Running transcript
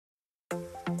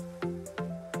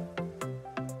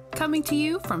Coming to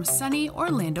you from sunny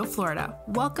Orlando, Florida.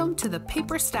 Welcome to the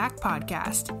Paperstac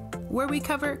podcast, where we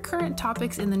cover current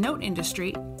topics in the note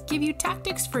industry, give you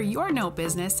tactics for your note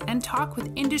business, and talk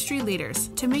with industry leaders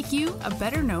to make you a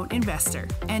better note investor.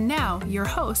 And now, your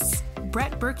hosts,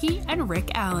 Brett Berkey and Rick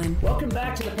Allen. Welcome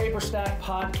back to the Paperstac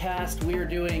podcast. We are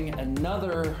doing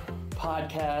another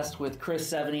podcast with Chris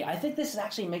Seveney. I think this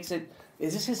actually makes it,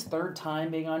 is this his third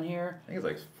time being on here? I think it's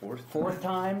like fourth. Fourth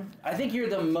time? I think you're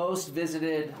the most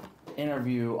visited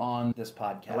interview on this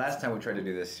podcast. The last time we tried to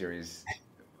do this series...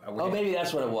 maybe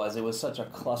that's what it was. It was such a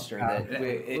cluster that...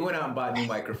 We went out and bought new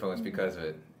microphones because of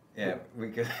it. Yeah,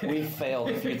 we failed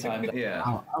a few times. Yeah.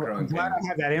 I'm glad I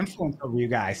had that influence over you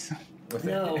guys.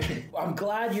 No, I'm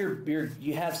glad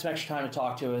you have some extra time to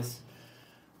talk to us.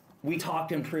 We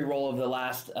talked in pre-roll of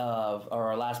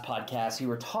our last podcast. You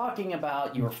were talking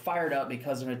about you were fired up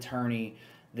because of an attorney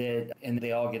and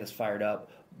they all get us fired up,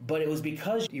 but it was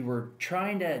because you were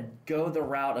trying to go the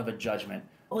route of a judgment.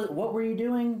 What were you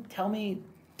doing?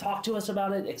 Talk to us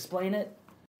about it. Explain it.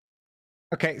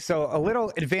 Okay, so a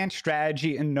little advanced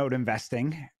strategy in note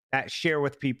investing that share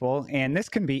with people, and this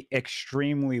can be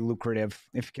extremely lucrative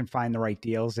if you can find the right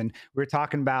deals. And we were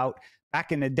talking about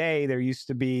back in the day, there used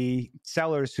to be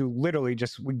sellers who literally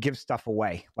just would give stuff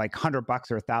away, like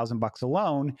 $100 or $1,000 a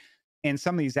loan. And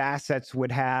some of these assets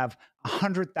would have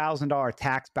 $100,000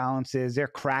 tax balances, they're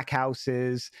crack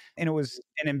houses. And it was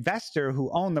an investor who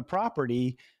owned the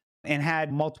property and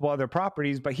had multiple other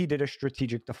properties, but he did a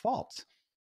strategic default.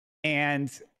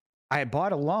 And I had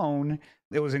bought a loan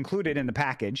that was included in the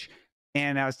package.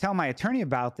 And I was telling my attorney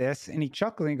about this, and he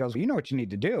chuckled and he goes, "Well, you know what you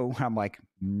need to do?" I'm like,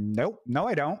 "Nope, no,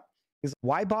 I don't." He's like,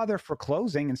 "Why bother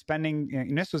foreclosing and spending,"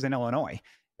 and this was in Illinois,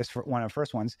 this for one of the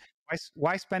first ones.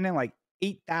 Why spending like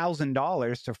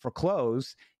 $8,000 to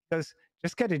foreclose? Because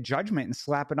just get a judgment and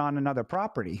slap it on another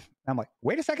property. I'm like,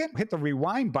 wait a second, hit the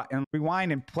rewind button,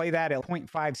 rewind and play that at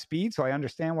 0.5 speed so I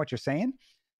understand what you're saying.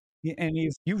 And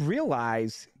you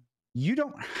realize you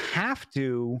don't have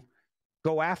to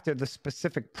go after the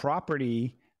specific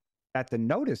property that the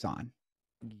note is on.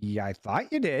 Yeah, I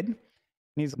thought you did. And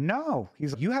he's like, no.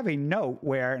 He's like, you have a note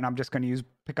where, and I'm just going to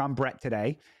pick on Brett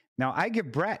today. Now, I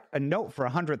give Brett a note for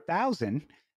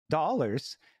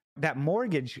 $100,000. That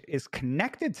mortgage is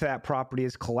connected to that property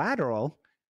as collateral.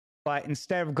 But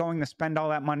instead of going to spend all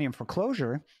that money in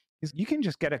foreclosure, you can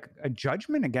just get a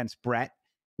judgment against Brett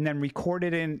and then record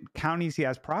it in counties he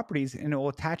has properties, and it will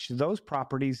attach to those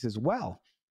properties as well.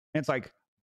 And it's like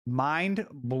mind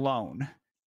blown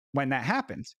when that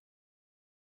happens.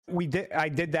 I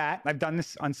did that. I've done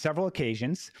this on several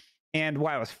occasions. And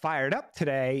why I was fired up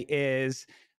today is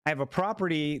I have a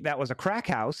property that was a crack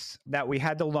house that we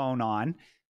had the loan on.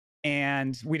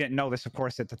 And we didn't know this, of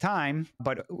course, at the time,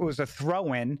 but it was a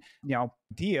throw-in,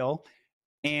 deal.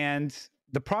 And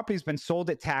the property's been sold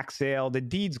at tax sale. The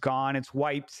deed's gone. It's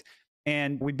wiped.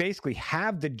 And we basically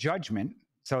have the judgment.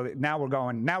 So now we're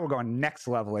going next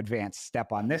level advanced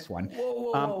step on this one.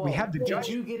 Whoa. We have the Did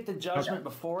you get the judgment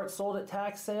before it sold at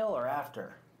tax sale or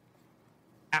after?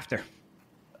 After.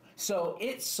 So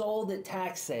it sold at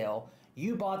tax sale.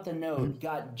 You bought the note,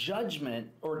 got judgment,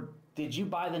 or did you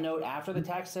buy the note after the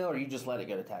tax sale, or you just let it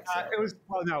go to tax sale?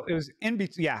 It was in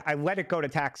between. Yeah, I let it go to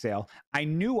tax sale. I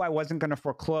knew I wasn't going to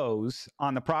foreclose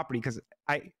on the property because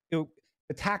the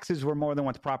taxes were more than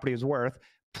what the property was worth.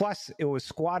 Plus, it was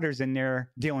squatters in there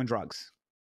dealing drugs.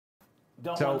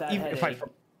 Don't want that headache.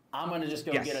 I'm going to just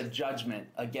go get a judgment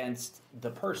against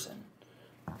the person.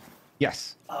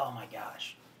 Yes. Oh my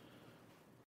gosh.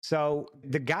 So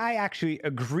the guy actually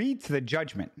agreed to the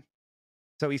judgment.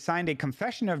 So he signed a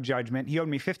confession of judgment. He owed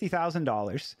me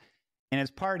 $50,000. And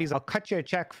as part, I'll cut you a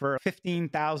check for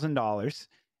 $15,000,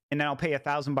 and then I'll pay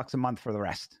 $1,000 a month for the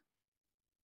rest.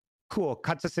 Cool.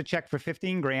 Cuts us a check for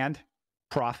 $15,000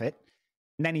 profit.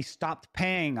 And then he stopped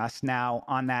paying us now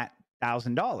on that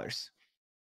 $1,000.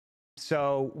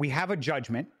 So we have a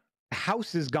judgment. The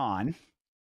house is gone.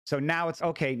 So now it's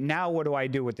okay. Now what do I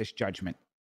do with this judgment?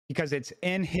 Because it's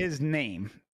in his name.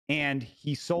 And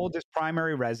he sold his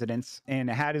primary residence and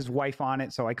it had his wife on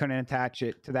it, so I couldn't attach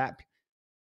it to that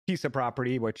piece of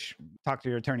property, which talk to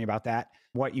your attorney about that,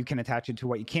 what you can attach it to,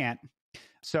 what you can't.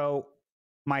 So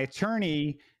my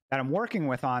attorney that I'm working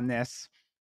with on this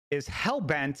is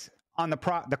hell-bent on the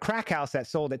crack house that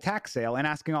sold at tax sale and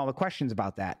asking all the questions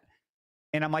about that.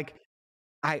 And I'm like,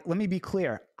 let me be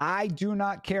clear. I do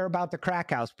not care about the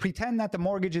crack house. Pretend that the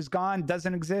mortgage is gone,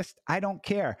 doesn't exist. I don't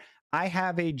care. I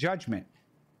have a judgment.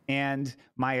 And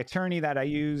my attorney that I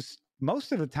use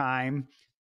most of the time,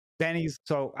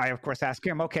 so I, of course, ask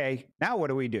him, okay, now what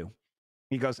do we do?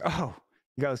 He goes,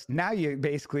 He goes, now you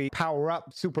basically power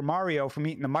up Super Mario from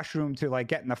eating the mushroom to like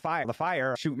getting the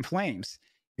fire shooting flames.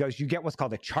 He goes, you get what's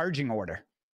called a charging order.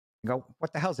 I go,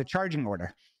 what the hell is a charging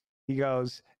order? He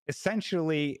goes,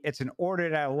 essentially, it's an order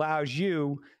that allows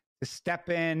you to step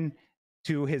in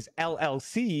to his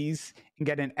LLCs and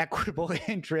get an equitable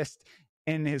interest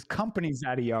in his companies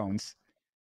that he owns.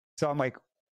 So I'm like,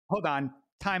 hold on,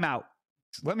 time out.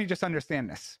 Let me just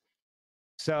understand this.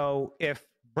 So if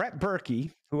Brett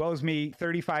Berkey, who owes me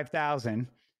 $35,000,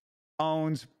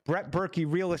 owns Brett Berkey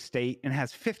Real Estate and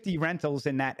has 50 rentals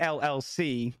in that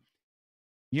LLC,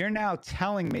 you're now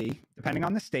telling me, depending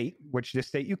on the state, which this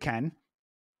state you can,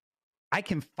 I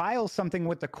can file something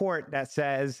with the court that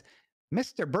says,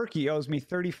 Mr. Berkey owes me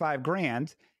 35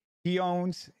 grand. He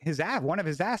owns one of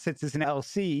his assets is an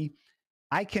LLC.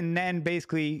 I can then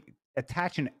basically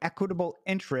attach an equitable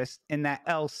interest in that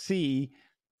LLC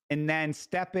and then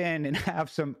step in and have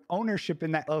some ownership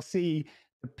in that LLC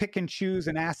to pick and choose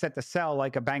an asset to sell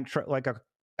like a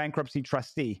bankruptcy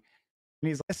trustee. And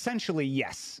he's essentially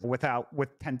yes, with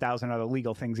 10,000 other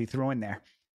legal things he threw in there.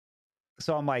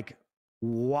 So I'm like,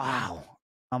 wow.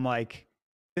 I'm like,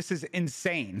 this is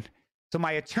insane. So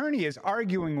my attorney is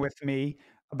arguing with me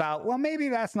about, well, maybe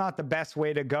that's not the best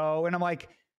way to go. And I'm like,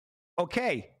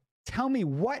 okay, tell me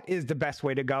what is the best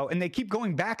way to go. And they keep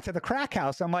going back to the crack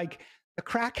house. I'm like, the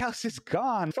crack house is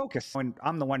gone. Focus. When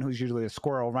I'm the one who's usually a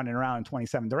squirrel running around in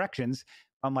 27 directions,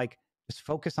 I'm like, just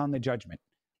focus on the judgment.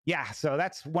 Yeah, so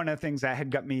that's one of the things that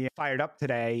had got me fired up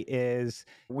today is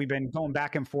we've been going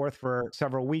back and forth for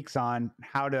several weeks on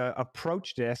how to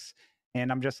approach this. And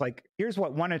I'm just like, here's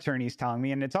what one attorney is telling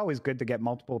me. And it's always good to get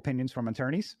multiple opinions from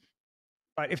attorneys.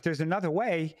 But if there's another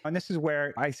way, and this is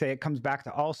where I say it comes back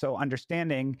to also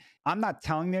understanding, I'm not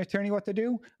telling the attorney what to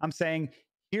do. I'm saying,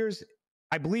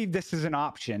 I believe this is an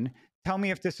option. Tell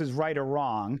me if this is right or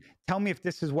wrong. Tell me if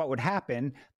this is what would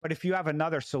happen. But if you have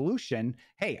another solution,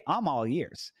 hey, I'm all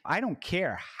ears. I don't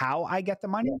care how I get the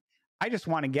money. I just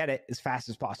want to get it as fast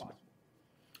as possible.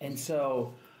 And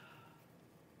so,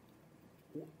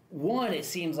 one, it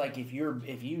seems like if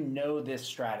you know this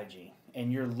strategy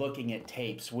and you're looking at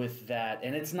tapes with that,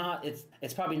 and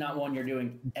it's probably not one you're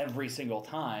doing every single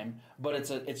time, but it's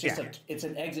an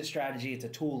exit strategy. It's a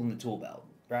tool in the tool belt,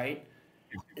 right?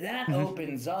 That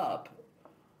opens up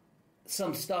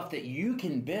some stuff that you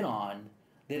can bid on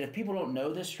that if people don't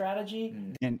know this strategy.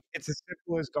 And it's as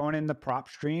simple as going in the prop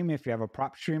stream. If you have a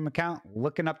prop stream account,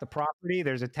 looking up the property,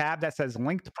 there's a tab that says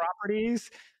linked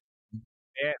properties.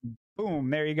 And boom,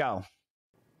 there you go.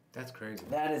 That's crazy.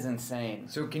 That is insane.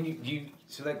 So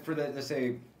so like for let's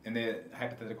say in the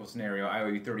hypothetical scenario, I owe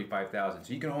you $35,000.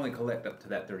 So you can only collect up to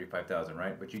that $35,000,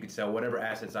 right? But you could sell whatever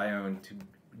assets I own to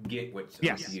get what's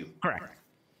owed to you. Correct.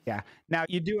 Yeah. Now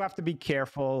you do have to be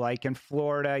careful. Like in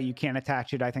Florida, you can't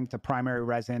attach it, I think, to primary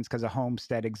residence because of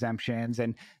homestead exemptions.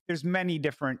 And there's many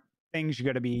different things you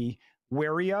got to be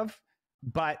wary of,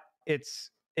 but it's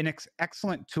an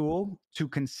excellent tool to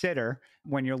consider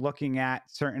when you're looking at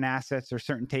certain assets or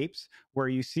certain tapes where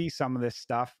you see some of this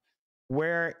stuff.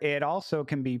 Where it also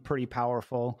can be pretty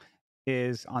powerful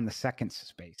is on the second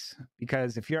space,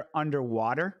 because if you're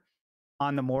underwater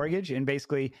on the mortgage and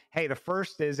basically, hey, the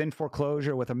first is in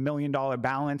foreclosure with $1 million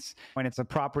balance when it's a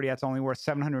property that's only worth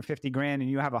 750 grand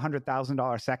and you have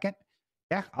 $100,000 second.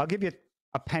 Yeah, I'll give you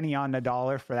a penny on the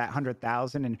dollar for that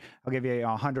 100,000 and I'll give you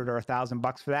 $100 or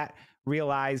 $1,000 for that,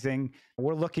 realizing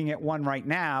we're looking at one right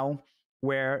now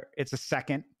where it's a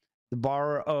second. The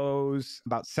borrower owes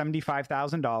about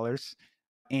 $75,000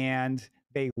 and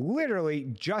they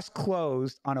literally just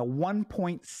closed on a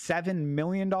 $1.7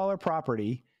 million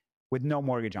property with no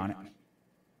mortgage on it.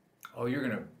 Oh, you're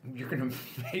gonna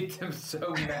make them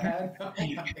so mad. Oh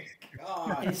my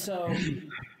God. And so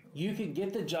you could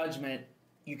get the judgment,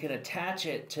 you could attach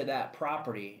it to that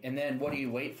property, and then what do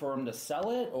you wait for them to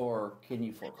sell it, or can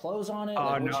you foreclose on it?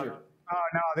 Oh no,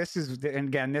 this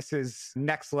is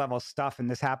next level stuff, and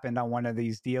this happened on one of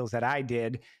these deals that I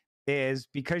did. Is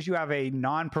because you have a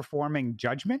non-performing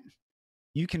judgment,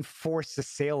 you can force the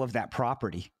sale of that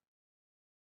property.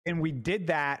 And we did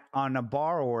that on a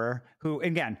borrower who,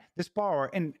 again, this borrower,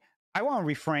 and I want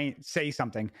to say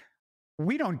something.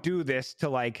 We don't do this to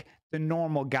like the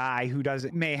normal guy who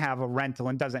may have a rental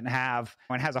and has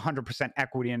 100%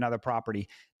 equity in another property.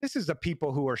 This is the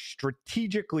people who are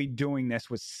strategically doing this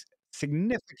with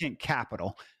significant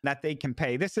capital that they can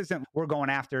pay. This isn't, we're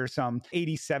going after some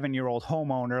 87-year-old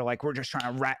homeowner. Like we're just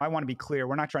trying to I want to be clear.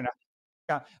 We're not trying to.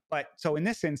 But so in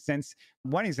this instance,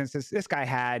 this guy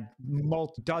had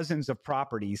dozens of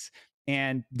properties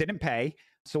and didn't pay.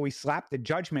 So we slapped the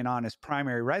judgment on his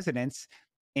primary residence.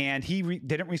 and he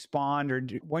didn't respond. Or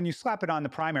when you slap it on the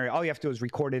primary, all you have to do is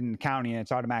record it in the county and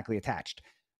it's automatically attached.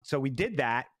 So we did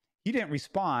that. He didn't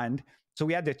respond. So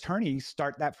we had the attorney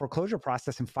start that foreclosure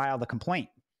process and file the complaint.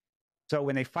 So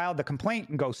when they filed the complaint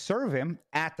and go serve him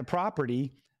at the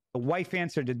property, the wife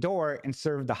answered the door and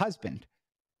served the husband.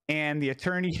 And the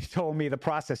attorney told me the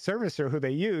process servicer who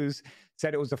they use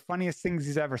said it was the funniest things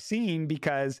he's ever seen,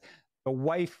 because the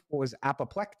wife was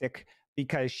apoplectic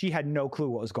because she had no clue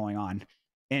what was going on.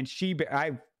 And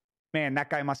man, that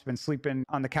guy must have been sleeping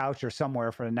on the couch or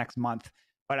somewhere for the next month.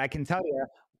 But I can tell you,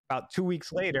 about 2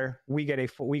 weeks later, we got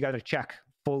a check,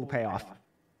 full payoff.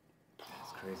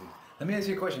 That's crazy. Let me ask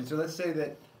you a question. So let's say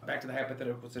that, back to the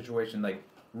hypothetical situation, like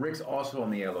Rick's also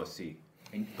on the LLC,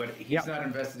 but he's not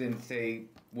invested in, say,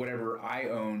 whatever I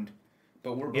owned,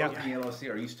 but we're both in the LLC.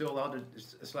 Are you still allowed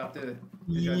to slap the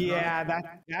judgment? Yeah,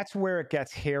 that's where it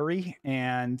gets hairy.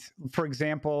 And for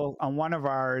example, on one of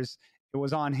ours, it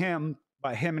was on him,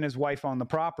 but him and his wife own the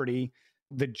property.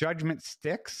 The judgment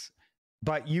sticks,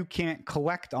 but you can't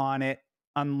collect on it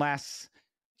unless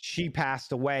she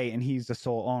passed away and he's the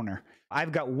sole owner.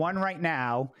 I've got one right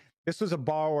now. This was a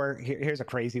borrower. Here's a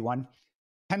crazy one.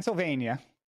 Pennsylvania,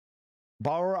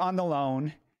 borrower on the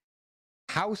loan.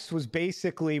 House was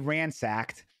basically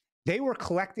ransacked. They were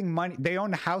collecting money. They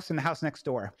owned the house and the house next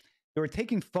door. They were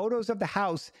taking photos of the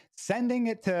house, sending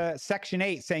it to Section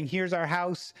 8, saying, here's our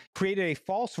house, created a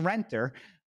false renter.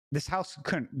 This house you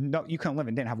couldn't live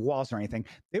in, didn't have walls or anything.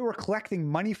 They were collecting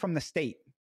money from the state,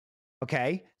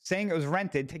 okay, saying it was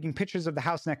rented, taking pictures of the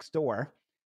house next door,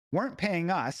 weren't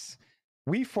paying us.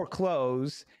 We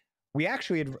foreclosed. We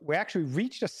actually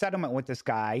reached a settlement with this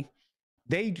guy.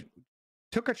 They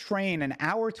took a train an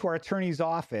hour to our attorney's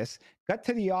office, got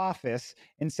to the office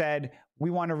and said, we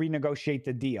want to renegotiate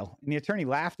the deal. And the attorney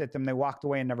laughed at them. They walked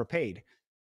away and never paid.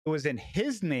 It was in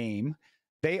his name.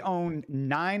 They own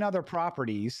 9 other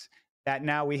properties that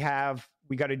now we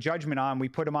got a judgment on. We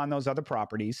put them on those other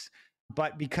properties.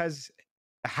 But because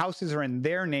the houses are in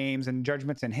their names and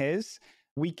judgment's in his,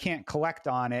 we can't collect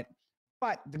on it.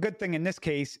 But the good thing in this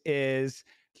case is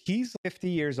he's 50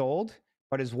 years old,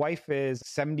 but his wife is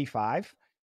 75.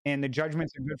 And the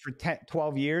judgments are good for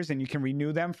 12 years, and you can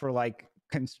renew them for like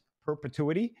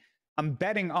perpetuity. I'm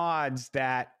betting odds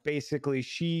that basically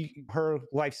her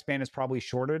lifespan is probably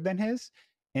shorter than his.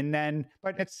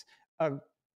 But it's a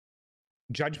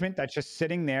judgment that's just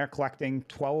sitting there collecting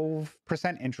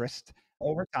 12% interest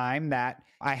over time that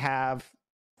I have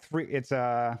it's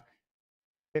a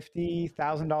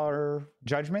 $50,000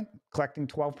 judgment collecting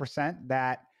 12%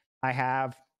 that I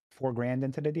have $4,000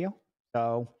 into the deal.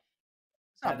 So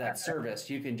have that service,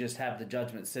 you can just have the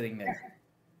judgment sitting there.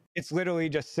 It's literally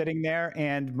just sitting there,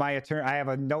 and my attorney, I have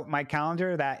a note in my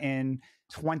calendar that in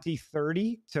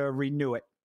 2030 to renew it.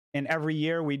 And every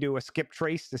year we do a skip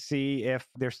trace to see if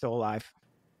they're still alive.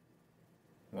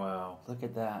 Wow. Look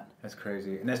at that. That's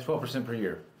crazy. And that's 12% per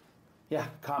year. Yeah,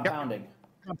 compounding. Yep.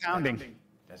 Compounding.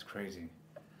 That's crazy.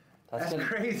 That's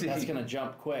crazy. That's going to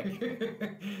jump quick.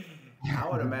 I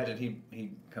would imagine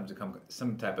he comes to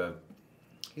some type of,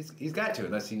 he's got to,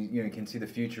 unless he can see the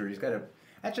future. He's got to.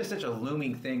 That's just such a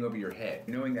looming thing over your head,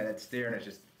 knowing that it's there and it's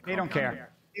just. They don't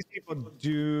care. These people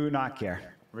do not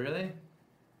care. Really?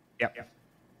 Yep.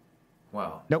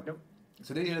 Wow. Nope.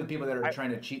 So these are the people that are trying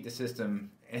to cheat the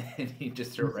system, and you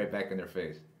just throw it right back in their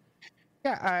face.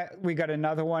 Yeah, we got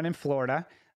another one in Florida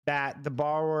that the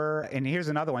borrower, and here's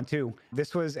another one too.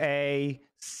 This was a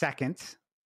second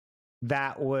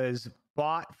that was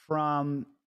bought from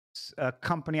a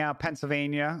company out of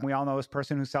Pennsylvania. We all know this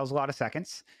person who sells a lot of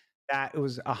seconds. That it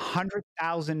was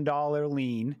 $100,000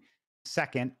 lien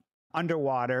second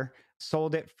underwater,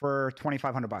 sold it for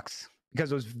 $2,500 because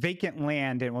it was vacant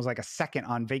land, and it was like a second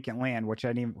on vacant land, which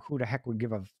who the heck would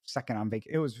give a second on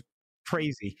vacant? It was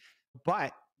crazy.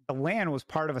 But the land was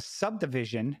part of a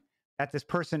subdivision that this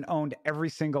person owned every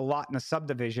single lot in the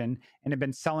subdivision and had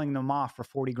been selling them off for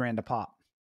 $40,000 a pop.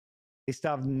 They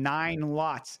still have 9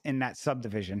 lots in that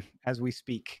subdivision as we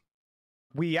speak.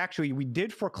 We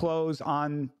did foreclose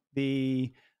on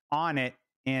it,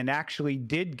 and actually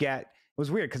did get, it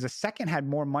was weird because the second had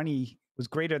more money, was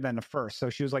greater than the first. So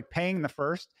she was like paying the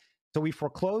first. So we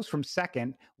foreclosed from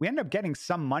second. We ended up getting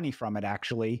some money from it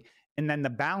actually. And then the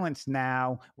balance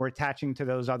now we're attaching to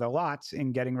those other lots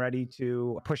and getting ready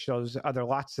to push those other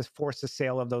lots to force the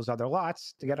sale of those other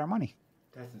lots to get our money.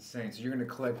 That's insane. So you're going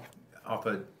to collect off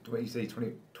of what you say,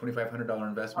 $2,500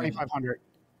 investment? $2,500.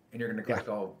 And you're going to collect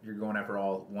you're going after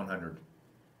all 100.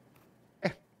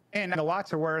 Yeah. And the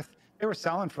lots are worth, they were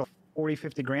selling for 40,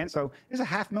 50 grand. So there's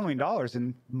 $500,000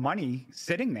 in money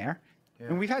sitting there. Yeah.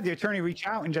 And we've had the attorney reach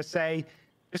out and just say,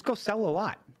 just go sell a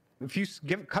lot. If you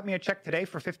cut me a check today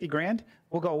for 50 grand,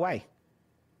 we'll go away.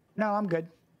 No, I'm good.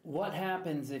 What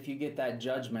happens if you get that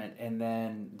judgment and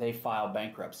then they file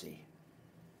bankruptcy?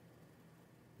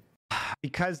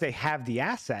 Because they have the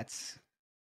assets,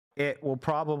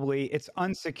 it's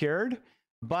unsecured,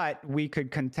 but we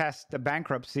could contest the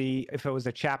bankruptcy. If it was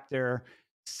a Chapter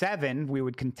 7, we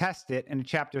would contest it. And a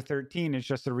Chapter 13 is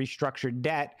just a restructured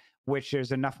debt, which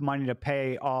there's enough money to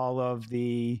pay all of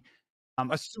the,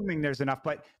 assuming there's enough,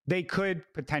 but they could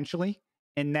potentially,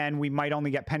 and then we might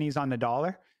only get pennies on the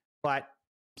dollar. But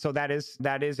so that is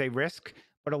a risk.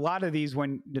 But a lot of these,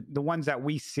 when the ones that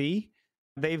we see,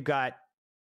 they've got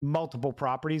multiple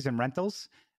properties and rentals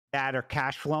that are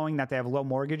cash flowing, that they have low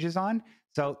mortgages on.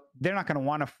 So they're not going to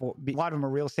want to, a lot of them are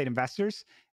real estate investors.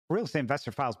 A real estate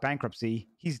investor files bankruptcy,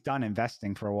 he's done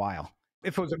investing for a while.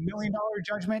 If it was $1 million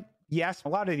judgment, yes, a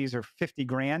lot of these are 50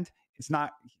 grand. It's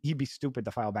not, he'd be stupid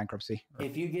to file bankruptcy.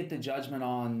 If you get the judgment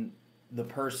on the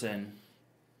person,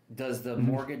 does the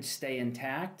mortgage stay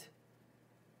intact?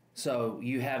 So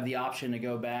you have the option to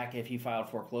go back if he filed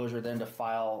foreclosure, then to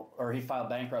file, or he filed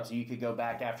bankruptcy, you could go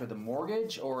back after the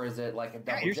mortgage, or is it like a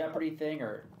double jeopardy thing,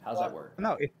 or how's that work?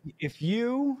 No, if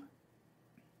you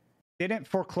didn't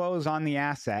foreclose on the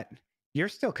asset, you're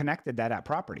still connected to that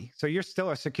property. So you're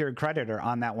still a secured creditor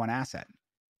on that one asset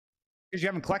because you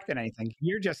haven't collected anything.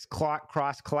 You're just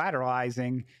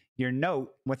cross-collateralizing your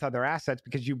note with other assets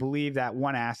because you believe that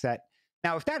one asset.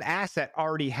 Now, if that asset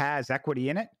already has equity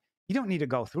in it, you don't need to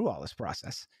go through all this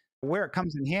process. Where it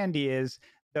comes in handy is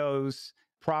those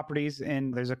properties,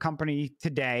 and there's a company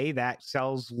today that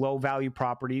sells low value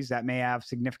properties that may have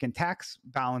significant tax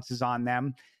balances on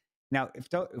them. Now,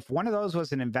 if one of those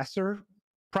was an investor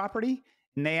property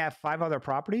and they have 5 other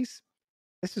properties,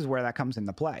 this is where that comes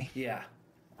into play. Yeah.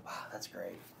 Wow, that's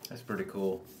great. That's pretty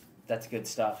cool. That's good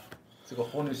stuff. It's like a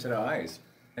whole new set of eyes.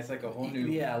 It's like a whole new...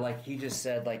 Yeah, like you just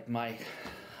said, like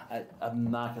I'm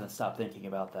not going to stop thinking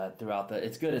about that throughout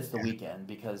it's good it's the weekend,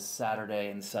 because Saturday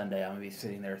and Sunday I'm going to be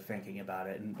sitting there thinking about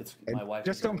it, and my wife...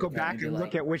 Just don't go back and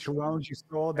look at which loans you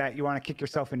sold that you want to kick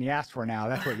yourself in the ass for now.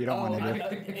 That's what you don't want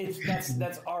to do.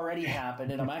 That's already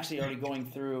happened, and I'm actually already going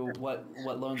through what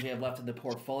loans we have left in the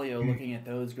portfolio, looking at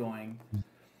those going...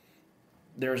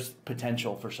 There's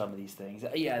potential for some of these things.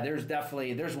 Yeah,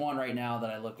 there's one right now that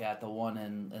I look at, the one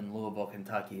in Louisville,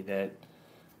 Kentucky, that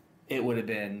it would have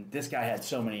been, this guy had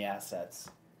so many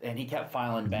assets and he kept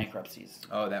filing bankruptcies.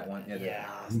 Oh, that one. Yeah,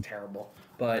 it's terrible.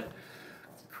 But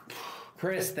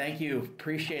Chris, thank you.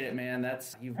 Appreciate it, man.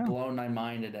 You've blown my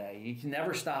mind today. You can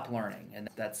never stop learning. And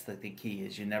that's the key,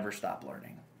 is you never stop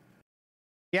learning.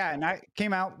 Yeah, and I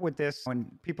came out with this when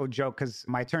people joke, because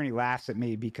my attorney laughs at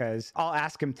me because I'll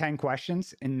ask him 10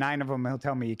 questions and 9 of them he'll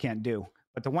tell me you can't do.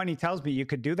 But the one he tells me you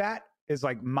could do that is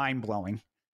like mind-blowing.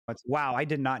 It's, wow, I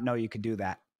did not know you could do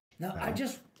that. No,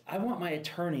 I want my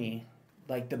attorney,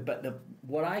 like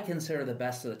what I consider the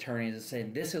best of attorneys is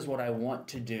saying, this is what I want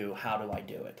to do, how do I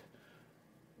do it?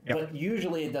 Yep. But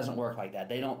usually it doesn't work like that.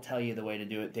 They don't tell you the way to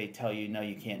do it. They tell you, no,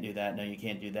 you can't do that. No, you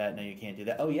can't do that. No, you can't do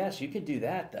that. Oh, yes, you could do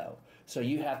that, though. So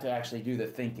you have to actually do the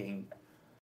thinking.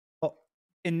 Well,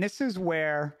 and this is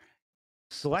where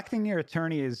selecting your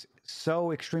attorney is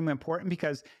so extremely important,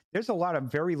 because there's a lot of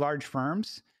very large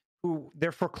firms who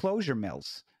they're foreclosure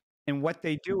mills. And what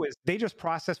they do is they just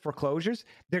process foreclosures.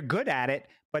 They're good at it,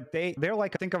 but they're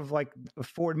like, think of like a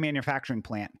Ford manufacturing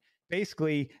plant.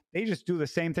 Basically, they just do the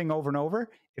same thing over and over.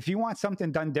 If you want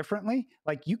something done differently,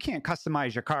 like you can't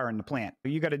customize your car in the plant.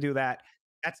 You got to do that.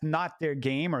 That's not their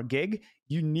game or gig.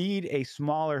 You need a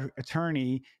smaller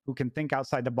attorney who can think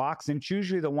outside the box. And it's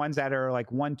usually the ones that are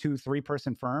like 1, 2, 3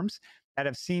 person firms that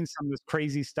have seen some of this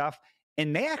crazy stuff,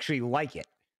 and they actually like it.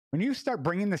 When you start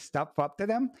bringing this stuff up to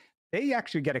them, they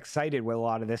actually get excited with a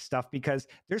lot of this stuff because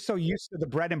they're so used to the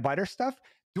bread and butter stuff.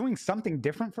 Doing something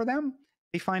different for them,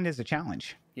 they find is a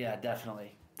challenge. Yeah,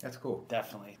 definitely. That's cool.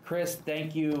 Definitely. Chris,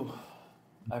 thank you.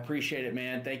 I appreciate it,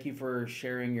 man. Thank you for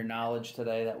sharing your knowledge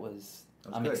today.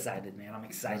 I'm good. Excited, man. I'm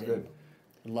excited. Good.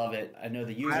 Love it. I know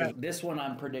the users. This one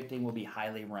I'm predicting will be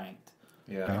highly ranked.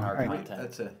 Yeah. In our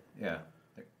content.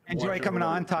 Enjoy coming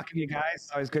on, talking to you guys.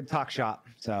 Always good talk shop.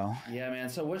 So. Yeah, man.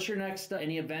 So what's your next,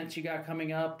 any events you got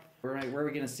coming up? Where are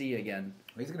we going to see you again?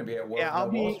 He's going to be at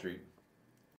Wall Street.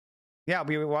 Yeah, I'll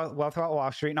be at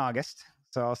Wall Street in August.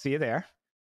 So I'll see you there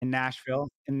in Nashville.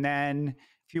 And then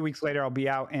a few weeks later, I'll be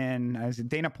out in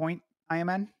Dana Point,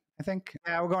 IMN, I think.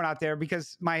 Yeah, we're going out there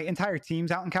because my entire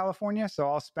team's out in California. So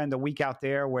I'll spend a week out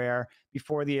there where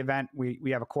before the event,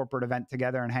 we have a corporate event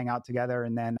together and hang out together,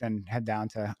 and then head down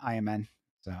to IMN.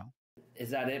 So is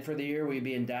that it for the year? Will you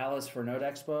be in Dallas for Note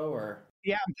Expo, or?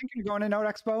 Yeah, I'm thinking of going to Note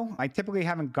Expo. I typically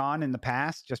haven't gone in the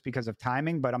past just because of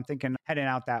timing, but I'm thinking heading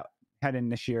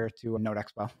this year to Note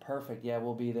Expo. Perfect. Yeah,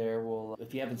 we'll be there.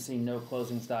 If you haven't seen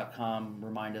noclosings.com,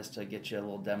 remind us to get you a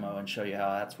little demo and show you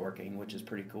how that's working, which is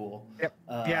pretty cool. Yep.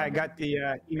 Yeah, I got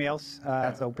the emails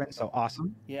that's open, so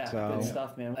awesome. Yeah, good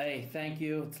stuff, man. Hey, thank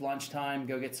you. It's lunchtime.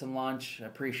 Go get some lunch. I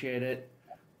appreciate it.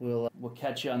 We'll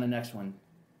catch you on the next one.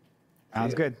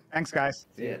 Sounds good. Thanks, guys.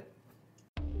 See ya.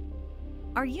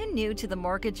 Are you new to the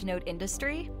mortgage note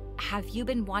industry? Have you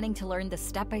been wanting to learn the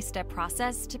step-by-step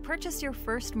process to purchase your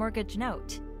first mortgage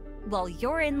note? Well,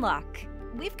 you're in luck.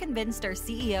 We've convinced our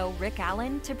CEO, Rick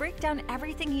Allen, to break down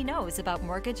everything he knows about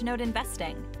mortgage note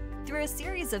investing. Through a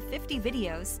series of 50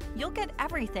 videos, you'll get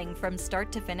everything from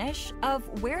start to finish of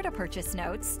where to purchase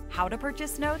notes, how to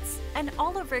purchase notes, and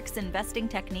all of Rick's investing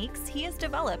techniques he has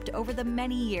developed over the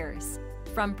many years.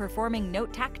 From performing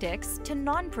note tactics to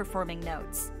non-performing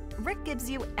notes, Rick gives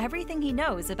you everything he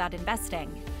knows about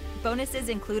investing. Bonuses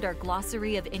include our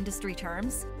glossary of industry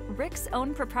terms, Rick's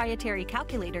own proprietary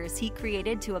calculators he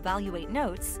created to evaluate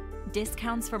notes,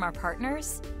 discounts from our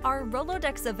partners, our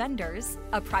Rolodex of vendors,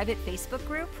 a private Facebook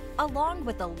group, along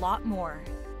with a lot more.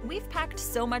 We've packed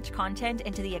so much content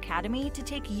into the Academy to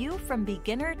take you from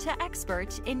beginner to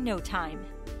expert in no time.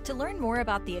 To learn more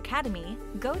about the Academy,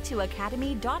 go to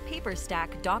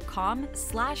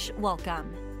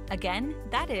academy.paperstac.com/welcome. Again,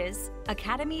 that is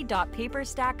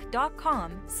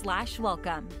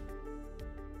academy.paperstac.com/welcome.